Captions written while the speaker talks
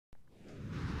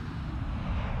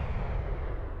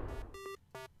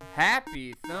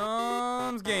Happy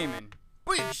Thumbs Gaming.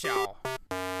 Big show.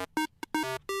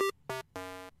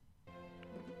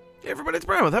 Hey everybody, it's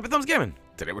Brian with Happy Thumbs Gaming.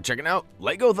 Today we're checking out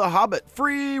Lego The Hobbit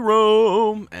Free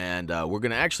Roam, and we're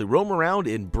going to actually roam around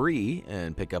in Bree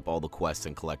and pick up all the quests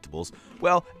and collectibles.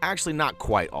 Well, actually not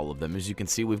quite all of them. As you can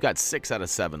see, we've got 6 out of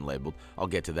 7 labeled. I'll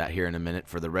get to that here in a minute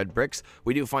for the red bricks.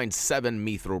 We do find 7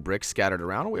 Mithril bricks scattered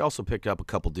around. We also pick up a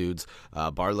couple dudes,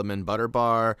 Barlaman Butter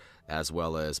Bar, as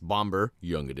well as Bomber,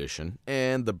 Young Edition,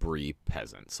 and the Bree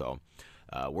Peasant. So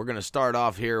we're going to start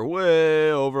off here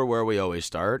way over where we always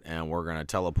start, and we're going to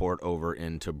teleport over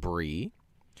into Bree.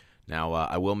 Now,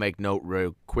 I will make note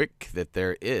real quick that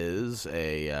there is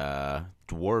a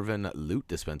dwarven loot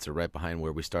dispenser right behind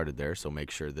where we started there, so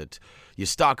make sure that you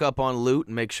stock up on loot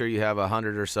and make sure you have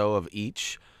 100 or so of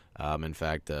each. In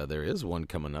fact, there is one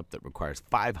coming up that requires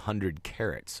 500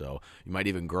 carrots, so you might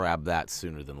even grab that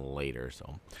sooner than later.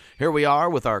 So here we are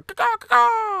with our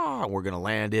caw-caw. We're going to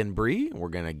land in Bree. We're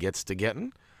going to gets to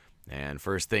getting. And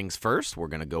first things first, we're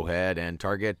going to go ahead and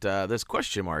target this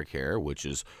question mark here, which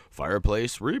is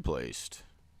fireplace replaced.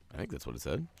 I think that's what it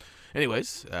said.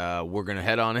 Anyways, we're going to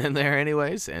head on in there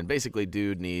anyways. And basically,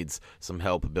 dude needs some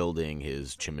help building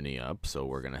his chimney up, so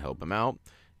we're going to help him out.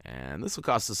 And this will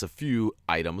cost us a few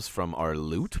items from our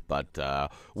loot,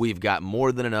 but we've got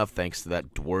more than enough thanks to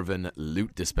that dwarven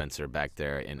loot dispenser back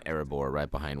there in Erebor right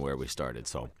behind where we started.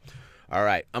 So, all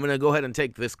right, I'm going to go ahead and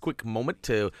take this quick moment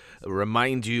to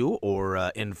remind you or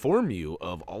inform you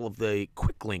of all of the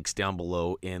quick links down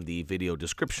below in the video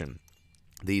description.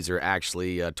 These are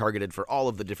actually targeted for all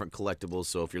of the different collectibles,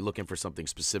 so if you're looking for something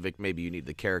specific, maybe you need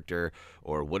the character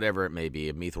or whatever it may be,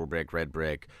 a Mithril Brick, Red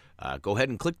Brick, go ahead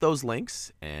and click those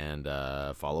links and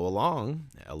follow along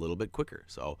a little bit quicker.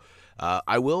 So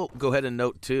I will go ahead and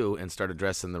note, too, and start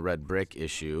addressing the Red Brick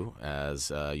issue,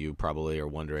 as you probably are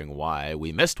wondering why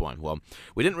we missed one. Well,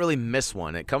 we didn't really miss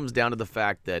one. It comes down to the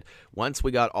fact that once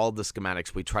we got all of the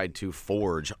schematics, we tried to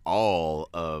forge all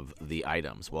of the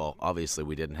items. Well, obviously,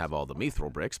 we didn't have all the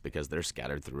Mithril bricks because they're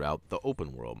scattered throughout the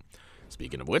open world.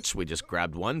 Speaking of which, we just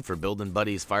grabbed one for building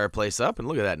Buddy's fireplace up, and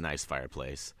look at that nice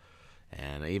fireplace.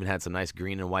 And I even had some nice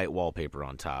green and white wallpaper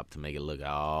on top to make it look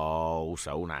oh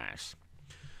so nice.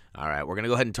 All right, we're going to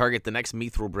go ahead and target the next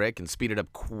Mithril brick and speed it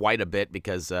up quite a bit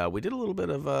because we did a little bit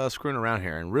of screwing around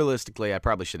here. And realistically, I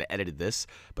probably should have edited this,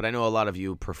 but I know a lot of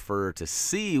you prefer to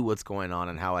see what's going on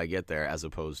and how I get there as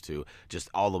opposed to just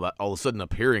all of a sudden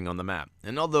appearing on the map.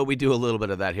 And although we do a little bit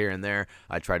of that here and there,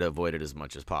 I try to avoid it as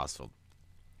much as possible.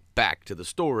 Back to the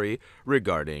story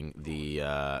regarding the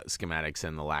schematics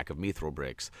and the lack of Mithril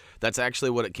bricks. That's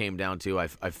actually what it came down to. I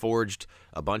forged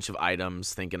a bunch of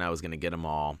items thinking I was going to get them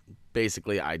all.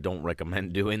 Basically, I don't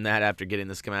recommend doing that after getting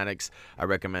the schematics. I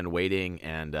recommend waiting,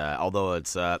 and although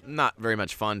it's not very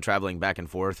much fun traveling back and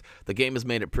forth, the game has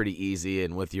made it pretty easy,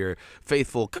 and with your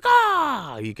faithful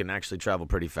caw-caw, you can actually travel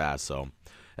pretty fast. So,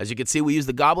 as you can see, we used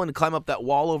the goblin to climb up that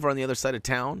wall over on the other side of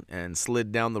town and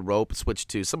slid down the rope, switched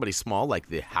to somebody small like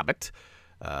the Hobbit.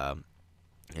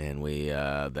 And we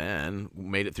then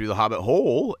made it through the Hobbit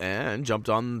hole and jumped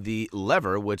on the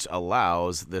lever, which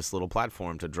allows this little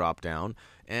platform to drop down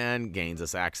and gains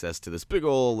us access to this big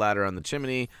old ladder on the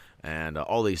chimney and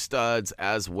all these studs,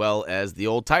 as well as the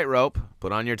old tightrope.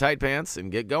 Put on your tight pants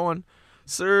and get going.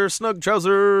 Sir Snug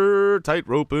Trouser, tight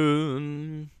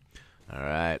roping. All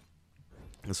right.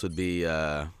 This would be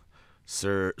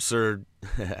Sir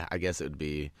I guess it would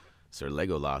be Sir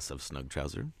Legolas of Snug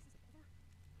Trouser.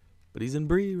 But he's in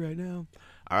Bree right now.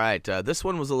 All right, this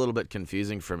one was a little bit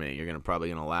confusing for me. You're probably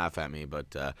going to laugh at me, but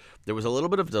there was a little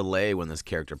bit of delay when this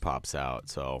character pops out.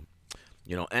 So,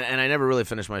 you know, and I never really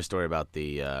finished my story about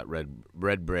the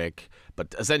red brick,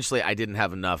 but essentially I didn't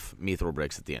have enough Mithril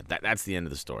bricks at the end. That's the end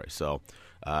of the story. So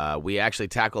we actually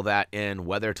tackle that in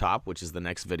Weathertop, which is the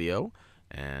next video.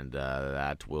 And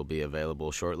that will be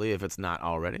available shortly if it's not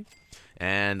already.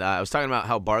 And I was talking about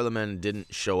how Barlaman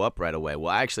didn't show up right away.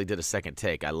 Well, I actually did a second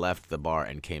take. I left the bar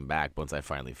and came back once I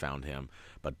finally found him.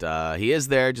 But he is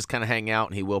there, just kind of hang out,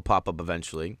 and he will pop up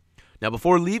eventually. Now,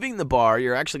 before leaving the bar,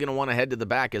 you're actually going to want to head to the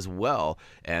back as well.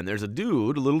 And there's a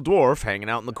dude, a little dwarf, hanging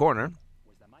out in the corner.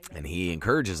 And he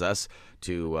encourages us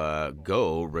to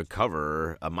go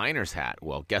recover a miner's hat.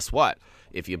 Well, guess what?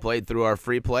 If you played through our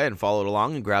free play and followed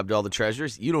along and grabbed all the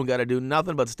treasures, you don't got to do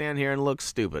nothing but stand here and look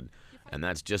stupid. And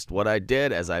that's just what I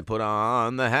did as I put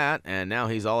on the hat. And now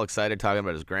he's all excited talking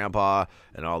about his grandpa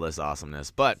and all this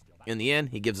awesomeness. But in the end,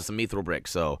 he gives us a Mithril Brick.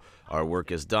 So our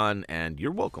work is done. And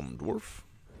you're welcome, dwarf.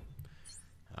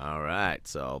 All right.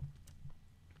 So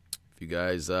If you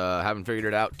guys haven't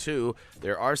figured it out too,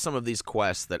 there are some of these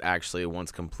quests that actually,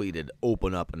 once completed,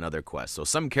 open up another quest. So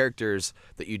some characters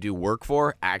that you do work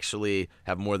for actually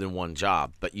have more than one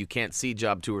job, but you can't see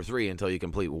job 2 or 3 until you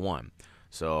complete 1.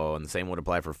 So, and the same would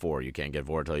apply for 4. You can't get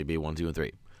 4 until you beat 1, 2, and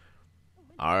 3.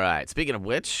 All right, speaking of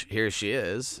which, here she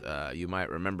is. You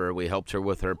might remember we helped her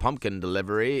with her pumpkin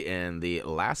delivery in the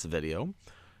last video.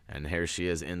 And here she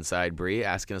is inside Bree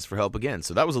asking us for help again.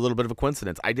 So that was a little bit of a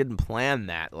coincidence. I didn't plan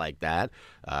that like that,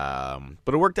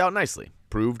 but it worked out nicely.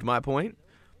 Proved my point.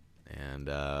 And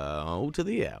to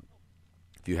the app.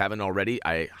 If you haven't already,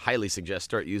 I highly suggest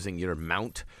start using your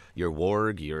mount, your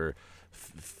warg, your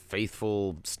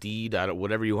faithful steed,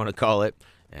 whatever you want to call it,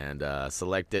 and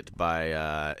select it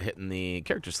by hitting the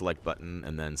character select button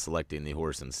and then selecting the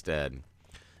horse instead.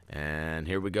 And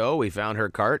here we go. We found her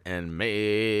cart and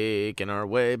making our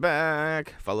way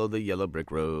back. Follow the yellow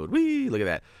brick road. Whee! Look at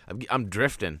that. I'm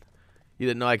drifting. You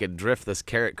didn't know I could drift this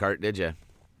carrot cart, did you?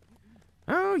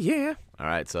 Oh, yeah. All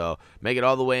right, so make it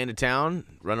all the way into town.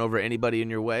 Run over anybody in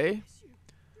your way.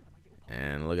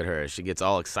 And look at her. She gets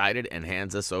all excited and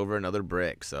hands us over another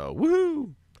brick. So,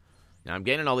 woohoo! Now, I'm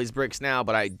gaining all these bricks now,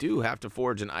 but I do have to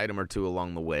forge an item or 2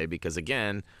 along the way because,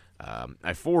 again,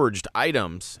 I forged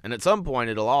items, and at some point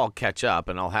it'll all catch up,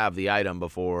 and I'll have the item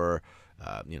before,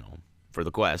 for the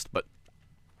quest. But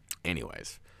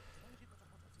anyways.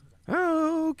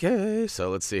 Okay,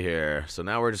 so let's see here. So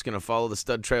now we're just going to follow the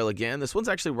stud trail again. This one's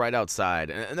actually right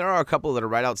outside, and there are a couple that are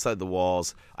right outside the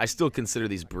walls. I still consider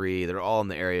these Bree. They're all in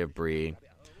the area of Bree.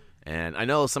 And I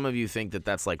know some of you think that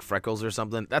that's like freckles or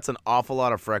something. That's an awful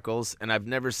lot of freckles, and I've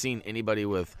never seen anybody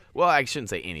with, well, I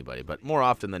shouldn't say anybody, but more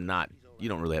often than not, you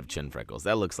don't really have chin freckles.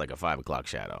 That looks like a 5 o'clock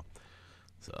shadow.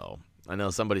 So I know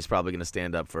somebody's probably going to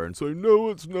stand up for her and say, no,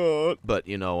 it's not. But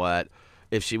you know what?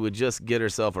 If she would just get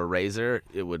herself a razor,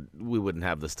 we wouldn't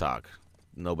have this talk.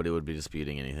 Nobody would be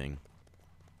disputing anything.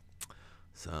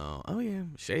 So, oh yeah,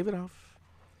 shave it off.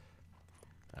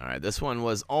 All right, this one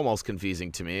was almost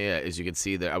confusing to me. As you can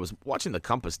see there, I was watching the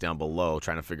compass down below,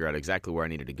 trying to figure out exactly where I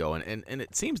needed to go, and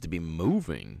it seems to be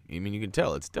moving. I mean, you can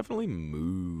tell it's definitely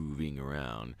moving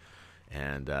around.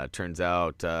 And turns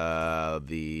out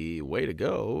the way to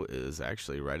go is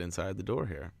actually right inside the door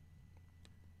here.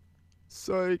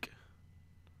 Psych.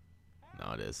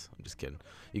 No, it is. I'm just kidding.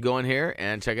 You go in here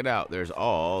and check it out. There's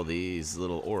all these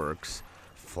little orcs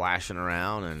flashing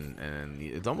around, and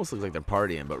it almost looks like they're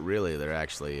partying, but really they're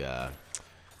actually, I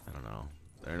don't know,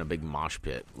 they're in a big mosh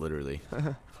pit, literally.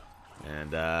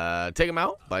 And take them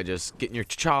out by just getting your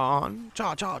cha-cha on.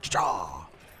 Cha-cha-cha-cha.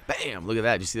 Bam! Look at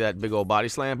that. Did you see that big old body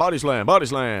slam? Body slam! Body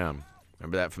slam!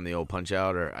 Remember that from the old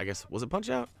Punch-Out? Or I guess, was it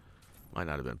Punch-Out? Might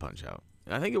not have been Punch-Out.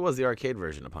 I think it was the arcade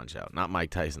version of Punch-Out, not Mike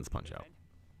Tyson's Punch-Out.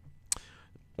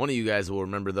 One of you guys will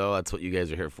remember, though. That's what you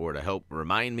guys are here for, to help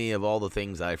remind me of all the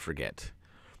things I forget.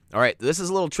 All right, this is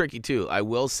a little tricky, too. I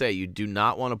will say you do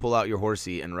not want to pull out your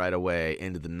horsey and ride away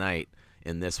into the night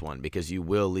in this one, because you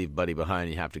will leave Buddy behind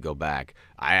and you have to go back.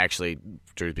 I actually,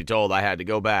 truth be told, I had to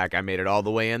go back. I made it all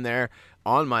the way in there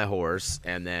on my horse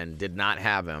and then did not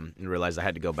have him and realized I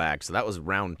had to go back. So that was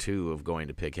round 2 of going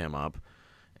to pick him up.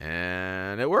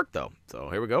 And it worked, though. So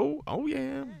here we go. Oh,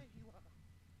 yeah.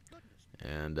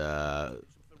 And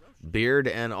beard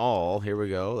and all, here we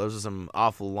go. Those are some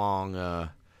awful long,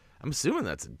 I'm assuming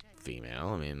that's a female.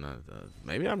 I mean,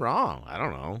 maybe I'm wrong. I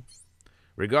don't know.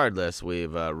 Regardless,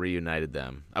 we've reunited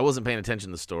them. I wasn't paying attention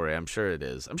to the story. I'm sure it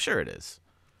is. I'm sure it is.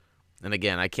 And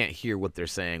again, I can't hear what they're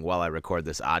saying while I record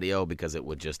this audio because it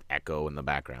would just echo in the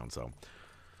background. So,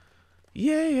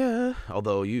 yeah.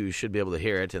 Although you should be able to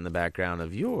hear it in the background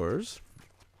of yours.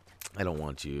 I don't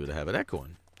want you to have it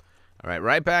echoing. All right,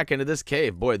 right back into this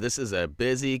cave. Boy, this is a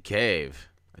busy cave.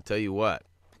 I tell you what.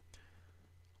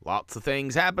 Lots of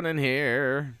things happening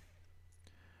here.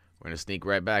 We're going to sneak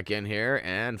right back in here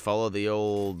and follow the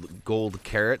old gold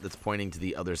carrot that's pointing to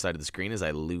the other side of the screen as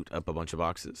I loot up a bunch of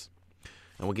boxes.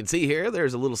 And we can see here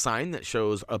there's a little sign that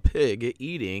shows a pig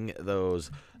eating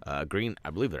those green, I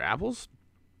believe they're apples.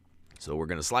 So we're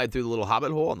going to slide through the little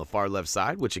hobbit hole on the far left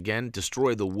side, which again,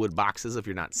 destroy the wood boxes if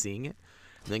you're not seeing it.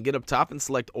 And then get up top and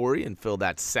select Ori and fill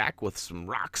that sack with some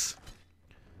rocks.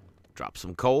 Drop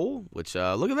some coal, which,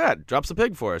 look at that, drops a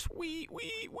pig for us. Wee,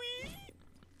 wee, wee.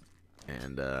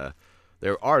 And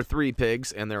there are 3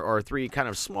 pigs, and there are 3 kind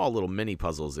of small little mini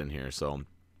puzzles in here. So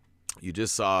you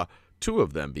just saw 2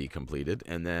 of them be completed,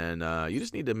 and then you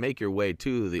just need to make your way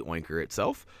to the oinker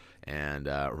itself and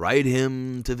ride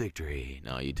him to victory.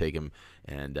 Now you take him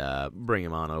and bring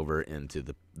him on over into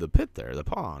the pit there, the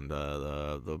pond,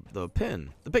 the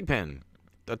pen, the pig pen.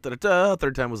 Da, da, da, da.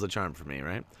 Third time was the charm for me,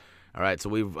 right? All right, so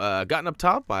we've gotten up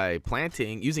top by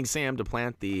using Sam to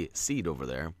plant the seed over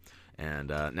there. And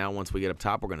now once we get up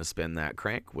top, we're going to spin that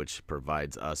crank, which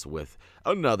provides us with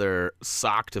another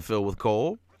sock to fill with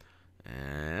coal.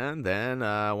 And then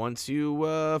once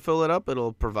you fill it up,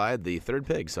 it'll provide the third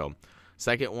pig. So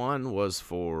second one was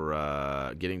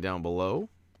for getting down below.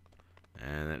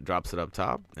 And it drops it up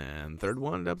top. And third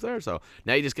one up there. So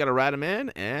now you just got to ride them in,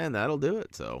 and that'll do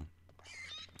it. So,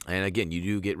 and again, you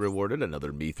do get rewarded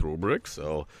another Mithril Brick.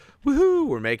 So, woohoo!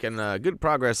 We're making good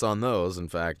progress on those. In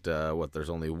fact,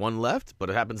 there's only one left, but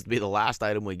it happens to be the last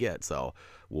item we get. So,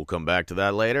 we'll come back to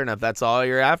that later. And if that's all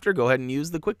you're after, go ahead and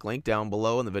use the quick link down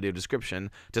below in the video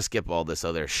description to skip all this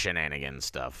other shenanigans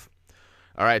stuff.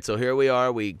 All right, so here we are.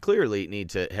 We clearly need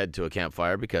to head to a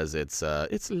campfire because it's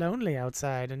lonely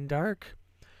outside and dark.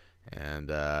 And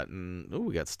ooh,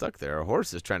 we got stuck there. Our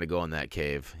horse is trying to go in that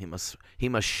cave. He must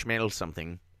smell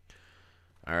something.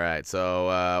 All right,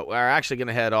 so we're actually going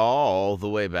to head all the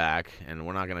way back, and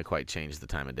we're not going to quite change the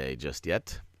time of day just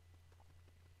yet.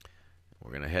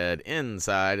 We're going to head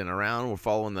inside and around. We're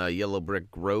following the yellow brick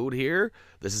road here.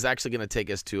 This is actually going to take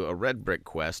us to a red brick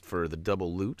quest for the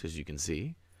double loot, as you can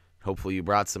see. Hopefully you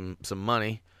brought some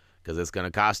money, because it's going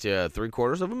to cost you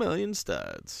 750,000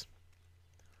 studs.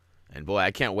 And boy, I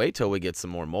can't wait till we get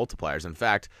some more multipliers. In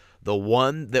fact, the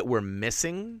one that we're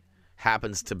missing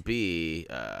happens to be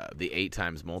the 8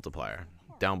 times multiplier.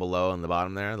 Down below in the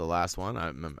bottom there, the last one.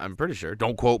 I'm pretty sure.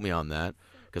 Don't quote me on that,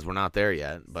 because we're not there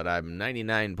yet. But I'm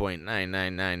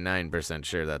 99.9999%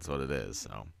 sure that's what it is.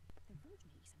 So,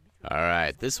 all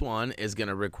right, this one is going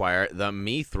to require the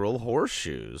Mithril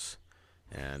horseshoes.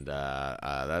 And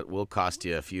that will cost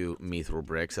you a few Mithril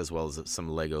bricks, as well as some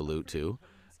Lego loot, too.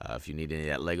 If you need any of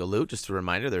that Lego loot, just a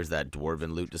reminder, there's that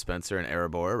Dwarven loot dispenser in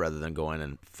Erebor, rather than going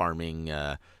and farming,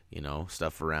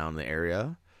 stuff around the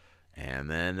area. And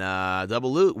then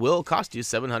double loot will cost you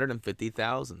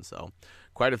 750,000. So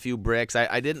quite a few bricks.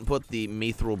 I didn't put the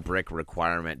Mithril brick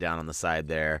requirement down on the side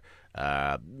there.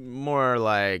 More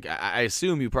like, I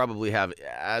assume you probably have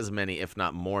as many, if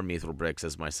not more, Mithril bricks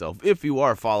as myself, if you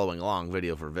are following along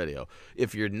video for video.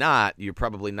 If you're not, you're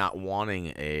probably not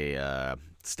wanting a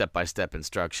step-by-step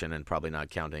instruction, and probably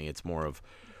not counting. It's more of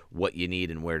what you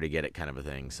need and where to get it, kind of a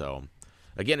thing. So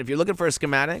again, if you're looking for a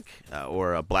schematic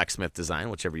or a blacksmith design,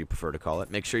 whichever you prefer to call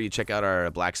it, make sure you check out our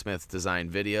blacksmith design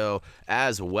video,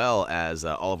 as well as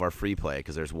all of our free play,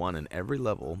 because there's one in every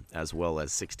level, as well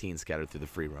as 16 scattered through the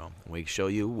free roam. We show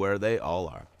you where they all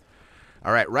are.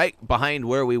 All right, right behind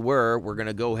where we were, we're going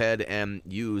to go ahead and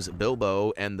use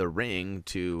Bilbo and the ring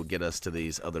to get us to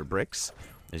these other bricks.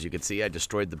 As you can see, I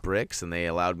destroyed the bricks, and they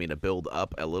allowed me to build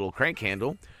up a little crank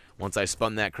handle. Once I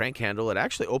spun that crank handle, it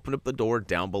actually opened up the door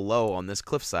down below on this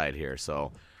cliffside here.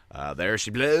 So there she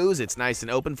blows. It's nice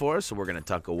and open for us, so we're going to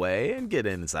tuck away and get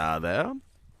inside there.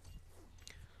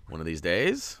 One of these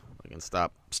days, I can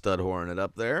stop stud whoring it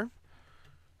up there.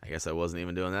 I guess I wasn't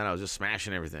even doing that. I was just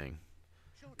smashing everything.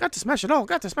 Got to smash it all.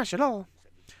 Got to smash it all.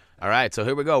 All right, so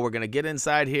here we go. We're going to get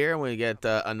inside here, and we get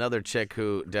another chick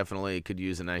who definitely could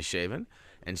use a nice shaving.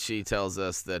 And she tells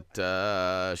us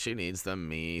that she needs the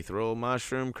Mithril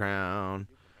mushroom crown.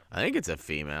 I think it's a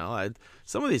female.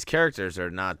 Some of these characters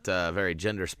are not very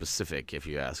gender specific, if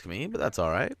you ask me, but that's all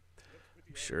right.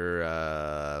 I'm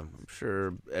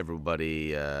sure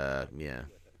everybody, yeah.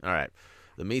 All right.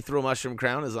 The Mithril mushroom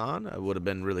crown is on. It would have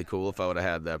been really cool if I would have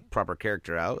had the proper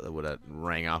character out. That would have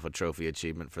rang off a trophy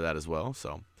achievement for that as well.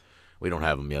 So we don't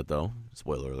have them yet, though.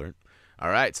 Spoiler alert. All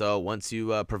right, so once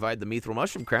you provide the Mithril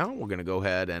Mushroom Crown, we're going to go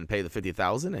ahead and pay the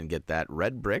 50,000 and get that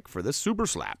red brick for this super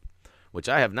slap, which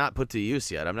I have not put to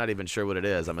use yet. I'm not even sure what it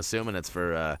is. I'm assuming it's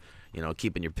for,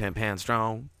 keeping your pimp hand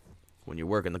strong when you're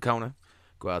working the corner.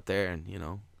 Go out there and,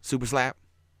 super slap.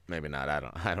 Maybe not.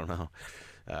 I don't know.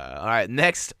 All right,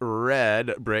 next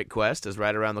red brick quest is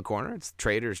right around the corner. It's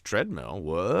Trader's Treadmill.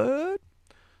 What?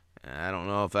 I don't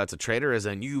know if that's a trader as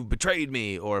in you've betrayed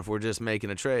me, or if we're just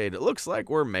making a trade. It looks like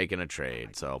we're making a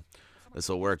trade, so this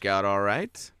will work out all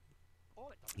right.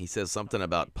 He says something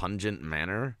about pungent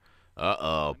manner.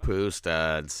 Uh-oh, poo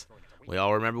studs. We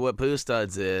all remember what poo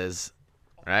studs is,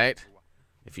 right?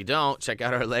 If you don't, check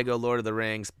out our Lego Lord of the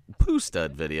Rings poo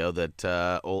stud video that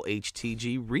old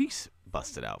HTG Reese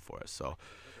busted out for us. So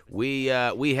we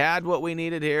had what we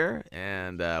needed here,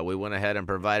 and we went ahead and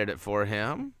provided it for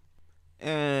him.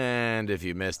 And if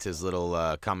you missed his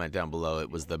little comment down below,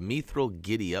 it was the Mithril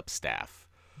Giddy Up Staff.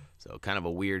 So kind of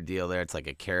a weird deal there. It's like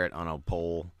a carrot on a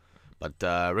pole. But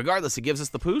regardless, it gives us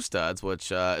the poo studs,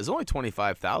 which is only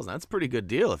 25,000. That's a pretty good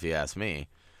deal if you ask me.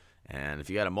 And if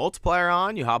you got a multiplier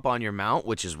on, you hop on your mount,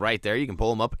 which is right there. You can pull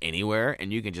them up anywhere,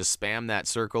 and you can just spam that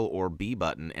circle or B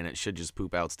button, and it should just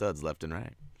poop out studs left and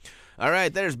right. All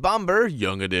right, there's Bomber,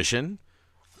 Young Edition.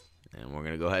 And we're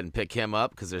going to go ahead and pick him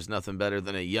up because there's nothing better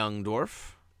than a young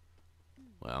dwarf.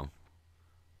 Well,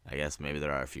 I guess maybe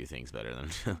there are a few things better than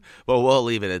but we'll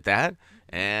leave it at that.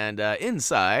 And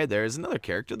inside, there's another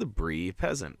character, the Bree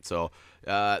Peasant. So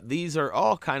these are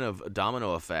all kind of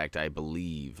domino effect, I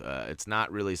believe. It's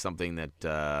not really something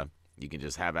that you can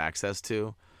just have access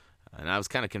to. And I was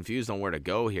kind of confused on where to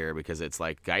go here because it's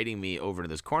like guiding me over to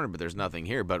this corner, but there's nothing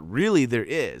here. But really there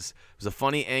is. It was a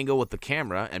funny angle with the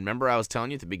camera. And remember I was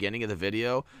telling you at the beginning of the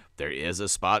video, there is a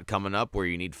spot coming up where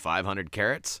you need 500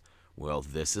 carrots. Well,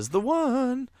 this is the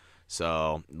one.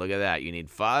 So look at that. You need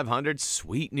 500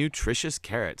 sweet, nutritious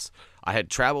carrots. I had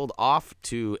traveled off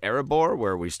to Erebor,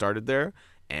 where we started there,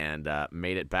 and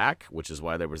made it back, which is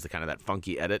why there was the kind of that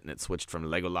funky edit, and it switched from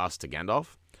Legolas to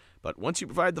Gandalf. But once you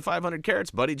provide the 500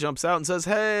 carrots, Buddy jumps out and says,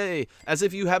 hey, as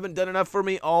if you haven't done enough for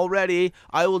me already,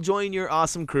 I will join your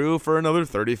awesome crew for another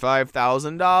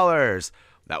 $35,000.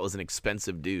 That was an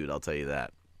expensive dude, I'll tell you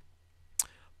that.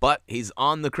 But he's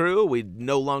on the crew. We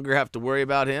no longer have to worry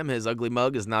about him. His ugly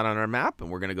mug is not on our map,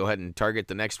 and we're going to go ahead and target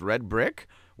the next red brick,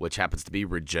 which happens to be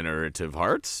regenerative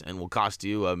hearts, and will cost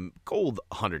you a gold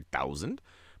 100,000.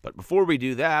 But before we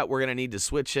do that, we're going to need to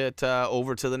switch it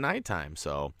over to the nighttime.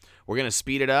 So we're going to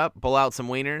speed it up, pull out some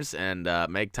wieners, and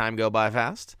make time go by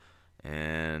fast,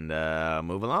 and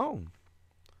move along.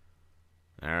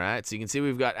 All right, so you can see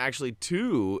we've got actually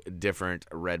 2 different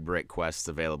red brick quests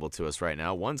available to us right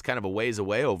now. One's kind of a ways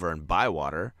away over in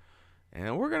Bywater,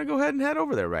 and we're going to go ahead and head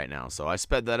over there right now. So I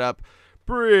sped that up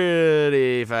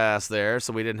pretty fast there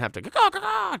so we didn't have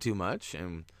to too much.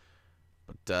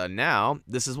 But now,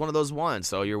 this is one of those ones.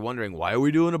 So you're wondering, why are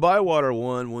we doing a Bywater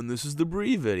one when this is the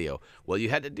Bree video? Well, you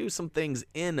had to do some things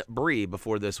in Bree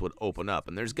before this would open up.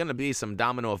 And there's going to be some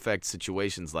domino effect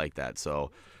situations like that.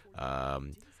 So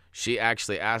she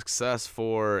actually asks us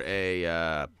for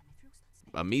a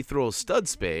Mithril Stud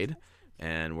Spade.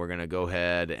 And we're going to go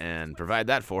ahead and provide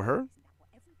that for her.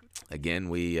 Again,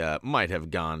 we might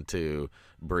have gone to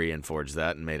Bree and forged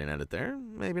that and made an edit there.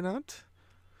 Maybe not.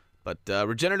 But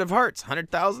regenerative hearts,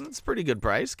 100,000. It's a pretty good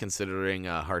price, considering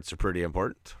hearts are pretty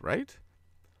important, right?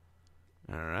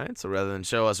 All right, so rather than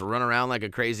show us run around like a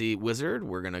crazy wizard,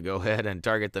 we're going to go ahead and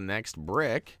target the next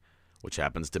brick, which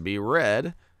happens to be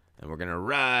red. And we're going to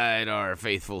ride our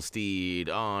faithful steed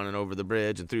on and over the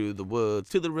bridge and through the woods.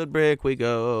 To the red brick we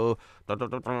go.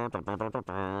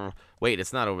 Wait,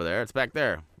 it's not over there. It's back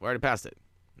there. We already passed it.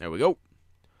 There we go.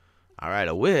 All right,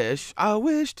 I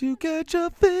wish to catch a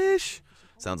fish.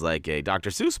 Sounds like a Dr.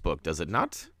 Seuss book, does it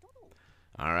not?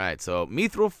 All right, so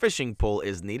Mithril fishing pole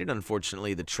is needed.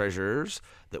 Unfortunately, the treasures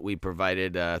that we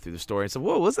provided through the story. So,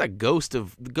 whoa, what's that ghost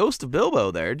of Bilbo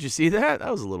there? Did you see that?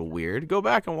 That was a little weird. Go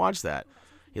back and watch that.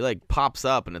 He like pops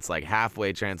up and it's like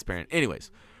halfway transparent. Anyways,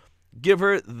 give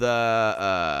her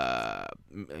the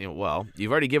well,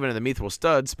 you've already given her the Mithril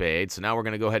Stud Spade, so now we're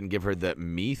gonna go ahead and give her the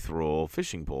Mithril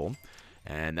fishing pole.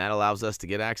 And that allows us to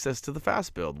get access to the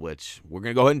fast build, which we're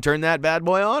going to go ahead and turn that bad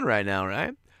boy on right now,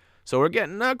 right? So we're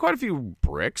getting quite a few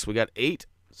bricks. We got 8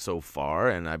 so far,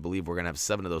 and I believe we're going to have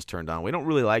 7 of those turned on. We don't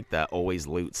really like that always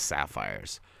loot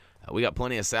sapphires. We got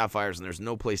plenty of sapphires, and there's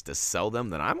no place to sell them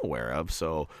that I'm aware of.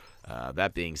 So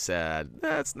that being said,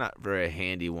 that's not a very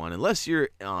handy one unless you're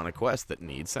on a quest that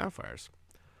needs sapphires.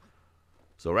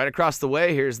 So right across the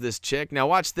way, here's this chick. Now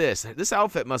watch this. This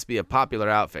outfit must be a popular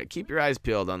outfit. Keep your eyes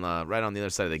peeled on the right on the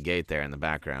other side of the gate there in the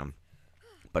background.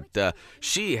 But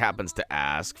she happens to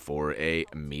ask for a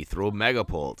Mithril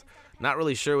Megapult. Not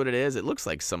really sure what it is. It looks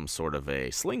like some sort of a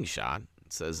slingshot.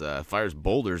 It says fires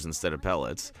boulders instead of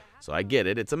pellets. So I get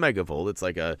it. It's a Megapult. It's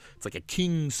like a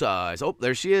king size. Oh,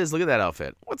 there she is. Look at that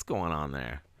outfit. What's going on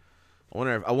there?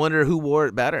 I wonder who wore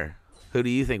it better. Who do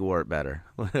you think wore it better?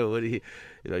 What do you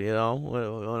know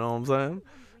what I'm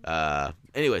saying?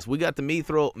 Anyways, we got the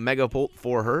Mithril Megapult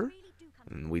for her.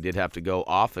 And we did have to go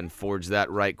off and forge that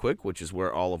right quick, which is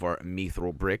where all of our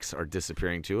Mithril bricks are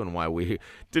disappearing to and why we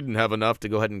didn't have enough to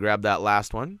go ahead and grab that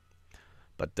last one.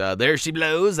 But there she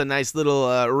blows, a nice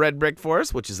little red brick for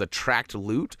us, which is attract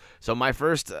loot. So my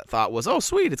first thought was, oh,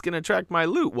 sweet, it's going to attract my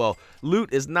loot. Well,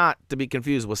 loot is not to be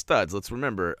confused with studs. Let's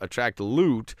remember, attract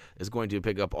loot is going to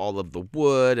pick up all of the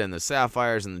wood and the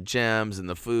sapphires and the gems and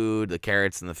the food, the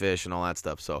carrots and the fish and all that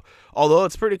stuff. So although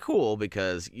it's pretty cool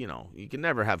because, you know, you can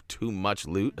never have too much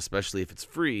loot, especially if it's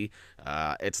free,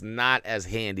 it's not as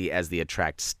handy as the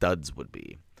attract studs would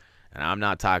be. And I'm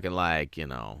not talking like,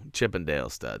 Chippendale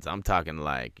studs. I'm talking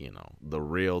like, the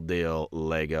real deal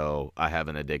Lego. I have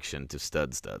an addiction to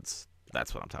studs. That's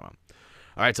what I'm talking about.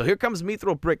 All right, so here comes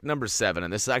Mithril Brick number 7,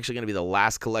 and this is actually going to be the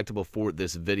last collectible for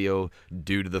this video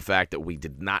due to the fact that we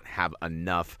did not have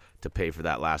enough to pay for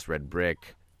that last red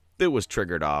brick that was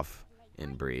triggered off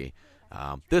in Bree.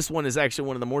 This one is actually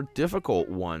one of the more difficult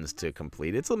ones to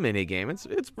complete. It's a mini game.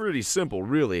 It's pretty simple,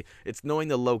 really. It's knowing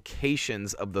the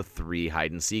locations of the 3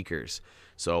 hide-and-seekers.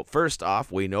 So first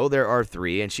off, we know there are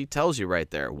 3, and she tells you right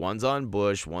there. One's on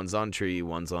bush, one's on tree,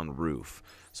 one's on roof.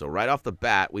 So right off the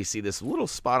bat, we see this little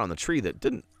spot on the tree that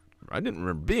I didn't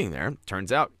remember being there.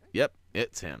 Turns out, yep,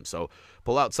 it's him. So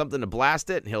pull out something to blast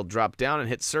it, and he'll drop down and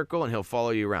hit circle, and he'll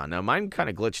follow you around. Now, mine kind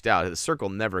of glitched out. The circle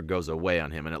never goes away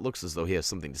on him, and it looks as though he has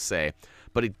something to say,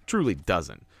 but he truly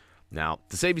doesn't. Now,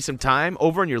 to save you some time,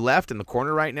 over on your left in the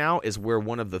corner right now is where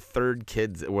one of the third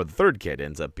kids, or the third kid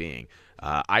ends up being.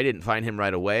 I didn't find him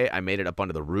right away. I made it up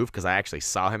onto the roof because I actually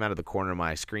saw him out of the corner of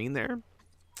my screen there.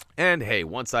 And hey,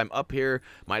 once I'm up here,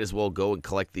 might as well go and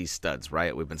collect these studs,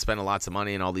 right? We've been spending lots of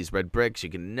money on all these red bricks. You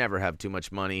can never have too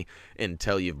much money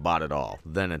until you've bought it all.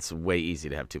 Then it's way easy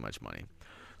to have too much money.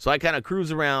 So I kind of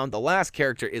cruise around. The last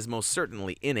character is most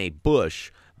certainly in a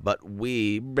bush, but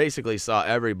we basically saw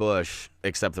every bush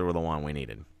except for the one we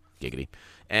needed. Giggity.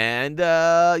 And,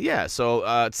 yeah, so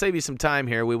to save you some time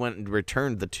here, we went and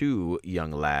returned the 2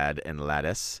 young lad and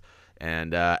laddess.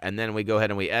 And then we go ahead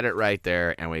and we edit right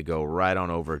there, and we go right on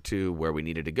over to where we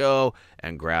needed to go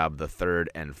and grab the 3rd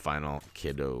and final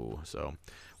kiddo. So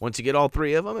once you get all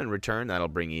 3 of them in return, that'll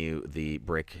bring you the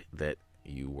brick that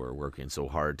you were working so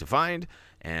hard to find.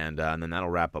 And then that'll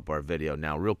wrap up our video.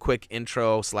 Now, real quick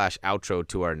intro/outro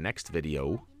to our next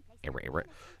video.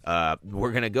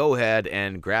 We're going to go ahead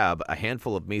and grab a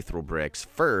handful of Mithril bricks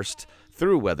first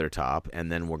through Weathertop,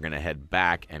 and then we're going to head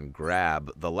back and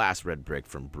grab the last red brick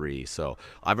from Bree. So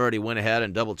I've already went ahead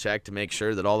and double-checked to make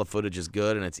sure that all the footage is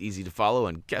good and it's easy to follow,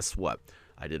 and guess what?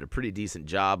 I did a pretty decent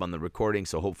job on the recording,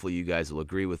 so hopefully you guys will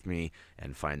agree with me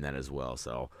and find that as well.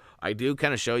 So I do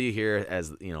kind of show you here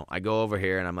as, I go over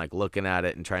here and I'm like looking at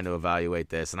it and trying to evaluate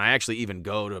this. And I actually even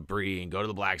go to Bree and go to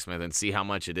the blacksmith and see how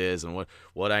much it is and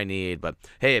what I need. But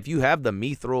hey, if you have the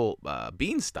Mithril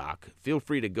beanstalk, feel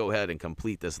free to go ahead and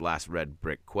complete this last red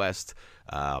brick quest.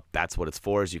 That's what it's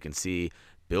for, as you can see,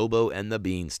 Bilbo and the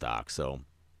beanstalk. So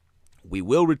we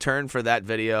will return for that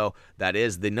video. That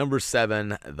is the number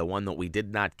 7, the one that we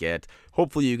did not get.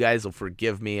 Hopefully you guys will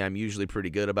forgive me. I'm usually pretty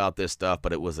good about this stuff,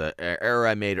 but it was an error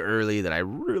I made early that I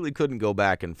really couldn't go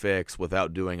back and fix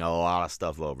without doing a lot of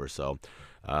stuff over. So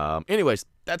anyways,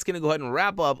 that's going to go ahead and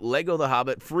wrap up Lego The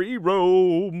Hobbit Free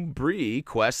Roam Bree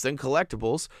quests and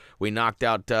collectibles. We knocked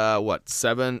out, what,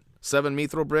 7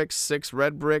 Mithril bricks, 6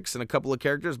 red bricks, and a couple of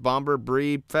characters, Bomber,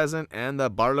 Bree, Pheasant, and the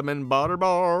Barliman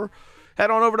Bar. Head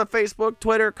on over to Facebook,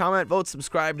 Twitter, comment, vote,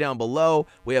 subscribe down below.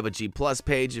 We have a G+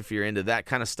 page if you're into that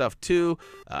kind of stuff too,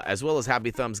 as well as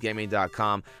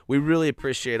HappyThumbsGaming.com. We really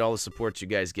appreciate all the support you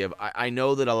guys give. I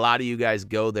know that a lot of you guys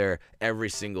go there every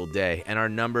single day, and our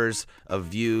numbers of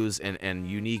views and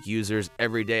unique users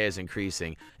every day is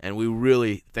increasing, and we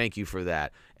really thank you for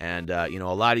that. And, a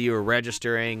lot of you are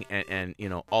registering and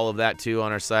all of that, too,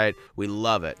 on our site. We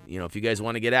love it. If you guys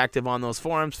want to get active on those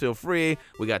forums, feel free.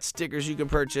 We got stickers you can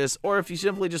purchase. Or if you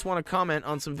simply just want to comment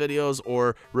on some videos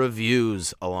or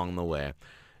reviews along the way.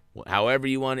 However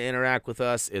you want to interact with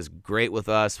us is great with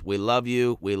us. We love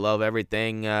you. We love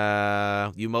everything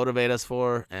you motivate us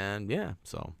for. And, yeah,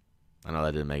 so I know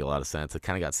that didn't make a lot of sense. It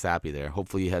kind of got sappy there.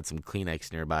 Hopefully you had some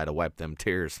Kleenex nearby to wipe them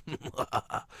tears.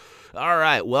 All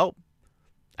right, well,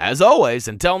 as always,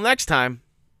 until next time.